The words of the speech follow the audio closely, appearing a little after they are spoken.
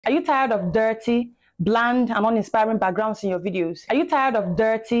Are you tired of dirty, bland, and uninspiring backgrounds in your videos? Are you tired of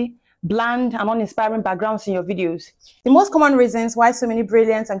dirty, bland, and uninspiring backgrounds in your videos? The most common reasons why so many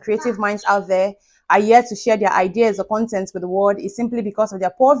brilliant and creative minds out there are yet to share their ideas or content with the world is simply because of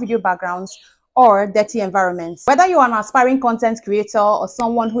their poor video backgrounds or dirty environments. Whether you are an aspiring content creator or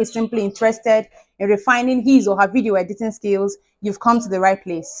someone who is simply interested in refining his or her video editing skills, you've come to the right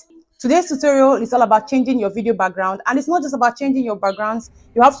place. Today's tutorial is all about changing your video background, and it's not just about changing your backgrounds.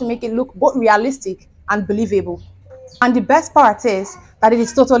 You have to make it look both realistic and believable. And the best part is that it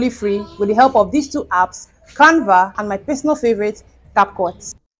is totally free with the help of these two apps, Canva and my personal favorite,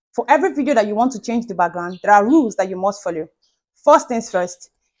 CapCut. For every video that you want to change the background, there are rules that you must follow. First things first,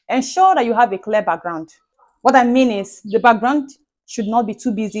 ensure that you have a clear background. What I mean is the background should not be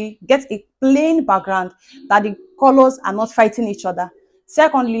too busy. Get a plain background that the colors are not fighting each other.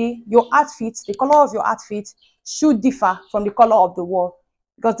 Secondly, your outfit, the color of your outfit should differ from the color of the wall,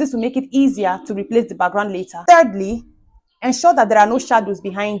 because this will make it easier to replace the background later. Thirdly, ensure that there are no shadows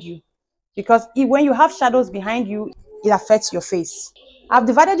behind you, because when you have shadows behind you, it affects your face. I've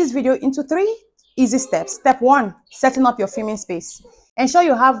divided this video into 3 easy steps. Step 1, setting up your filming space. Ensure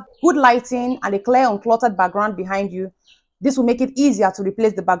you have good lighting and a clear, uncluttered background behind you. This will make it easier to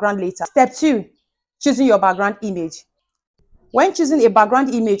replace the background later. Step 2, choosing your background image. When choosing a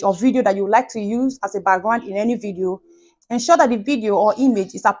background image or video that you would like to use as a background in any video, ensure that the video or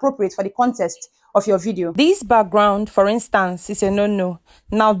image is appropriate for the context of your video. This background, for instance, is a no-no.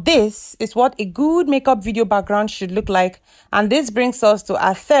 Now this is what a good makeup video background should look like, and this brings us to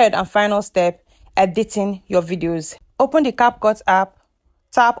our third and final step, editing your videos. Open the CapCut app,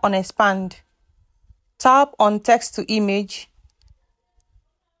 tap on Expand, tap on Text to Image.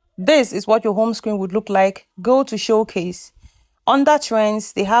 This is what your home screen would look like. Go to Showcase. Under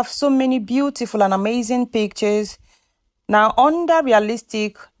Trends, they have so many beautiful and amazing pictures. Now, under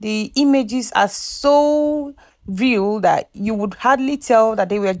Realistic, the images are so real that you would hardly tell that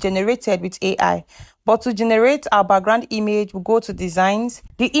they were generated with AI. But to generate our background image, we'll go to Designs.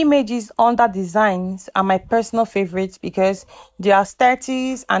 The images under Designs are my personal favorites because the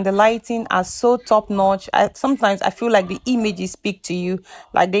aesthetics and the lighting are so top-notch. Sometimes I feel like the images speak to you,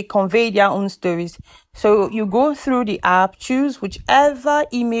 like they convey their own stories. So you go through the app, choose whichever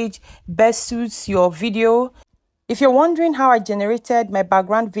image best suits your video. If you're wondering how I generated my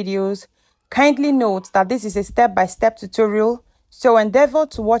background videos, kindly note that this is a step-by-step tutorial, so endeavor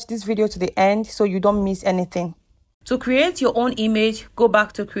to watch this video to the end so you don't miss anything. To create your own image, go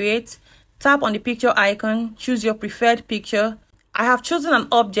back to Create, tap on the picture icon, choose your preferred picture. I have chosen an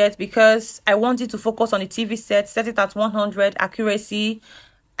object because I want it to focus on the TV set it at 100 accuracy,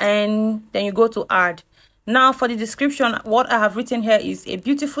 and then you go to Add. Now for the description, what I have written here is a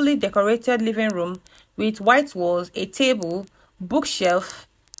beautifully decorated living room with white walls, a table, bookshelf,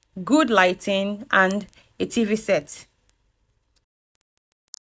 good lighting, and a TV set.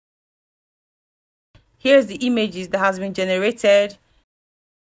 Here's the images that has been generated.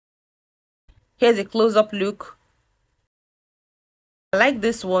 Here's a close-up look. I like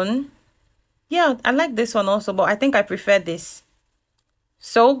this one. Yeah, I like this one also, but I think I prefer this.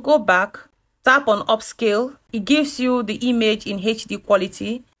 So go back, tap on Upscale. It gives you the image in HD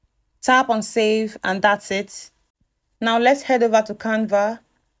quality. Tap on Save, and that's it. Now let's head over to Canva.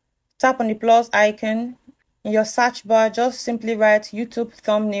 Tap on the plus icon. In your search bar, just simply write YouTube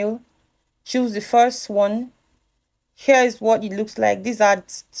thumbnail. Choose the first one. Here is what it looks like. These are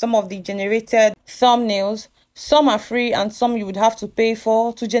some of the generated thumbnails. Some are free and some you would have to pay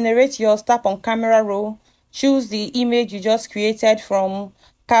for. To generate yours, tap on Camera Roll. Choose the image you just created from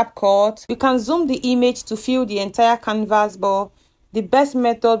CapCut. You can zoom the image to fill the entire canvas, but the best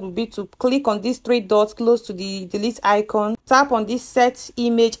method would be to click on these 3 dots close to the delete icon. Tap on this Set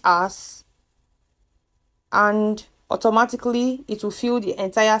Image As, and automatically it will fill the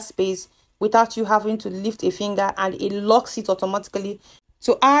entire space without you having to lift a finger, and it locks it automatically.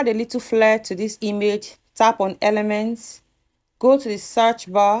 To add a little flair to this image, tap on Elements, go to the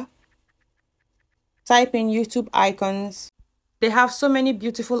search bar, type in YouTube icons. They have so many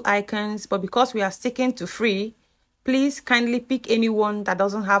beautiful icons, but because we are sticking to free, please kindly pick anyone that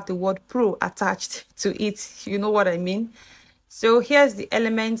doesn't have the word Pro attached to it. You know what I mean? So here's the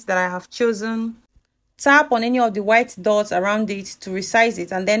elements that I have chosen. Tap on any of the white dots around it to resize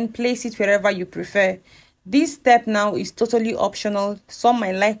it, and then place it wherever you prefer. This step now is totally optional. Some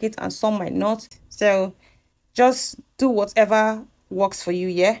might like it and some might not. So just do whatever works for you,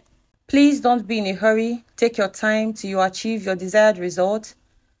 yeah? Please don't be in a hurry. Take your time till you achieve your desired result.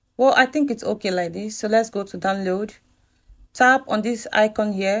 Well, I think it's okay like this. So let's go to download. Tap on this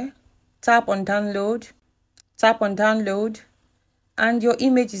icon here. Tap on download. Tap on download. and your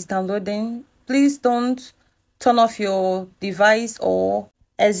image is downloading, please don't turn off your device or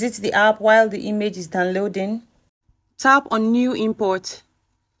exit the app while the image is downloading. Tap on New Import.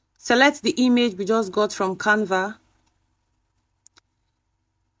 Select the image we just got from Canva.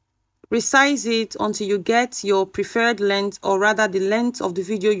 Resize it until you get your preferred length, or rather the length of the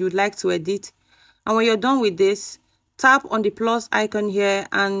video you'd like to edit. And when you're done with this, tap on the plus icon here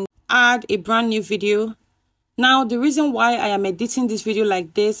and add a brand new video. Now, the reason why I am editing this video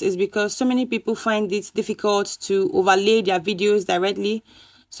like this is because so many people find it difficult to overlay their videos directly.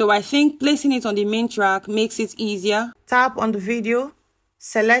 So I think placing it on the main track makes it easier. Tap on the video,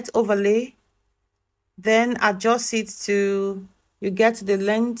 select overlay, then adjust it to you get the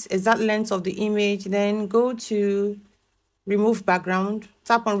length, exact length of the image. Then go to remove background,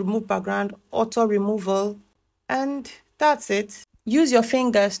 tap on remove background, auto removal, and that's it. Use your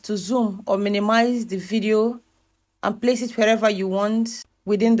fingers to zoom or minimize the video and place it wherever you want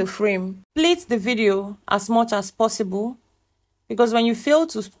within the frame. Split the video as much as possible, because when you fail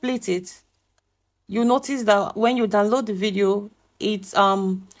to split it, you notice that when you download the video, it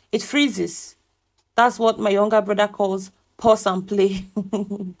freezes. That's what my younger brother calls pause and play.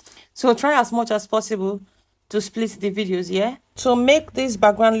 So try as much as possible to split the videos, yeah? To make this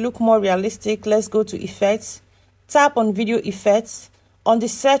background look more realistic, let's go to Effects. Tap on Video Effects. On the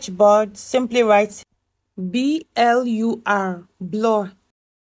search bar, simply write BLUR, blur.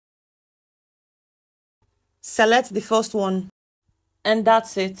 Select the first one, and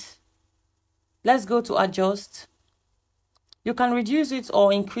that's it. Let's go to Adjust. You can reduce it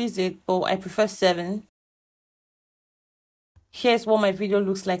or increase it, but I prefer 7. Here's what my video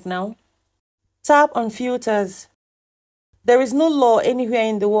looks like now. Tap on Filters. There is no law anywhere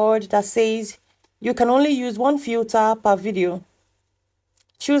in the world that says you can only use one filter per video.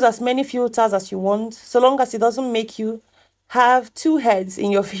 Choose as many filters as you want, so long as it doesn't make you have 2 heads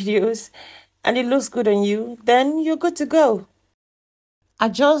in your videos and it looks good on you, then you're good to go.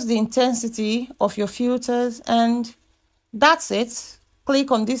 Adjust the intensity of your filters, and that's it.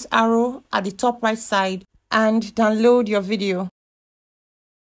 Click on this arrow at the top right side and download your video.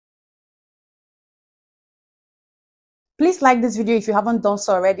 Please like this video if you haven't done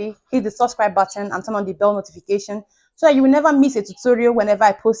so already. Hit the subscribe button and turn on the bell notification so that you will never miss a tutorial whenever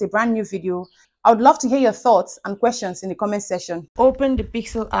I post a brand new video. I would love to hear your thoughts and questions in the comment section. Open the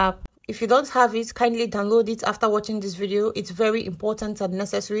Pixel app. If you don't have it, kindly download it after watching this video. It's very important and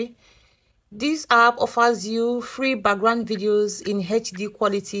necessary. This app offers you free background videos in HD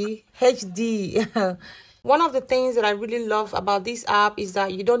quality. HD. One of the things that I really love about this app is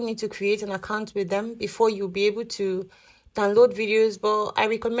that you don't need to create an account with them before you'll be able to download videos, but I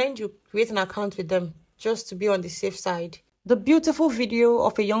recommend you create an account with them just to be on the safe side. The beautiful video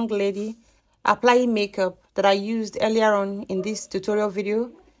of a young lady applying makeup that I used earlier on in this tutorial video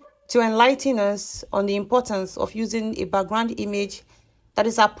to enlighten us on the importance of using a background image that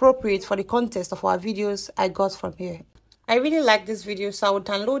is appropriate for the context of our videos, I got from here. I really like this video, so I will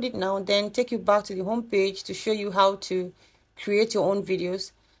download it now, then take you back to the home page to show you how to create your own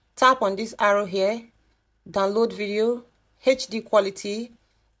videos. Tap on this arrow here, download video, HD quality,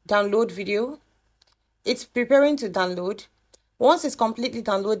 download video. It's preparing to download. Once it's completely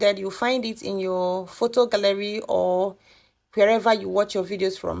downloaded, you'll find it in your photo gallery or wherever you watch your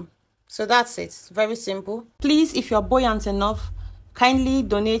videos from. So that's it. It's very simple. Please, if you're buoyant enough, kindly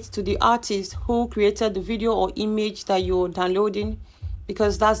donate to the artist who created the video or image that you're downloading,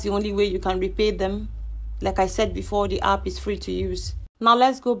 because that's the only way you can repay them. Like I said before, the app is free to use. Now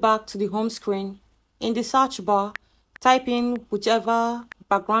let's go back to the home screen. In the search bar, type in whichever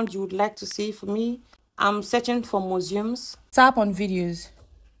background you would like to see. For me, I'm searching for museums. Tap on videos.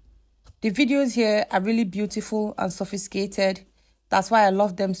 The videos here are really beautiful and sophisticated. That's why I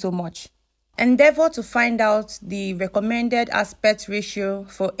love them so much. Endeavor to find out the recommended aspect ratio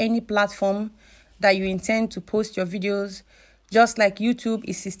for any platform that you intend to post your videos, just like YouTube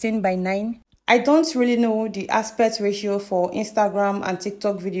is 16:9. I don't really know the aspect ratio for Instagram and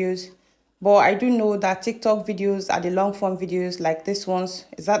TikTok videos, but I do know that TikTok videos are the long form videos like this ones,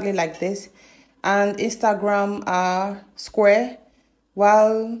 exactly like this, and Instagram are square,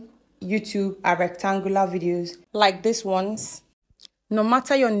 while YouTube are rectangular videos like this ones. No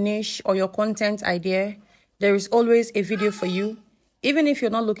matter your niche or your content idea, there is always a video for you. Even if you're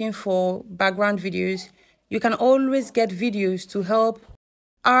not looking for background videos, you can always get videos to help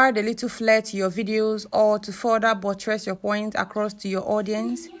add a little flair to your videos or to further buttress your point across to your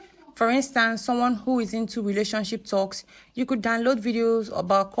audience. For instance, someone who is into relationship talks, you could download videos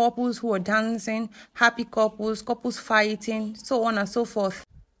about couples who are dancing, happy couples, couples fighting, so on and so forth.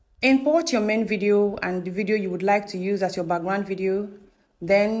 Import your main video and the video you would like to use as your background video.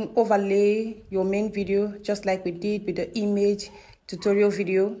 Then overlay your main video just like we did with the image tutorial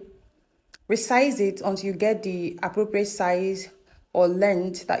video. Resize it until you get the appropriate size or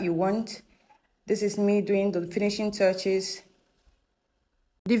length that you want. This is me doing the finishing touches.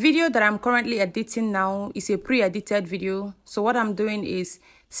 The video that I'm currently editing now is a pre-edited video. So what I'm doing is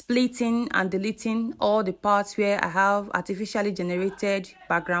splitting and deleting all the parts where I have artificially generated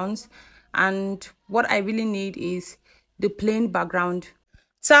backgrounds. And what I really need is the plain background.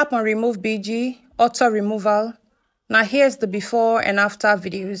 Tap on remove BG, auto removal. Now here's the before and after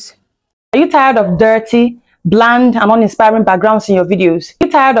videos. Are you tired of dirty, bland, and uninspiring backgrounds in your videos? Are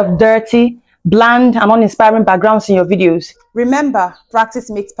you tired of dirty, bland, and uninspiring backgrounds in your videos? Remember, practice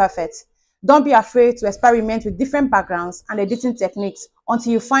makes perfect. Don't be afraid to experiment with different backgrounds and editing techniques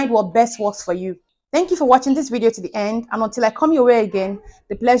until you find what best works for you. Thank you for watching this video to the end, and until I come your way again,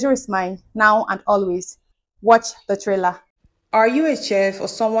 the pleasure is mine, now and always. Watch the trailer. Are you a chef or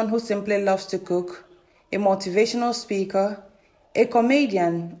someone who simply loves to cook, a motivational speaker, a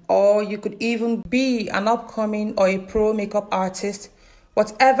comedian, or you could even be an upcoming or a pro makeup artist?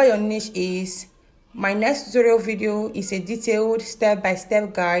 Whatever your niche is, my next tutorial video is a detailed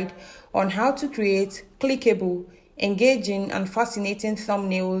step-by-step guide on how to create clickable, engaging, and fascinating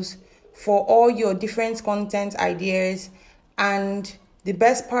thumbnails for all your different content ideas. And the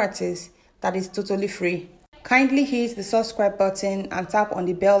best part is that it's totally free. Kindly hit the subscribe button and tap on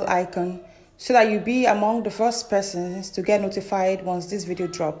the bell icon so that you'll be among the first persons to get notified once this video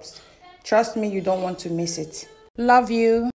drops. Trust me, you don't want to miss it. Love you.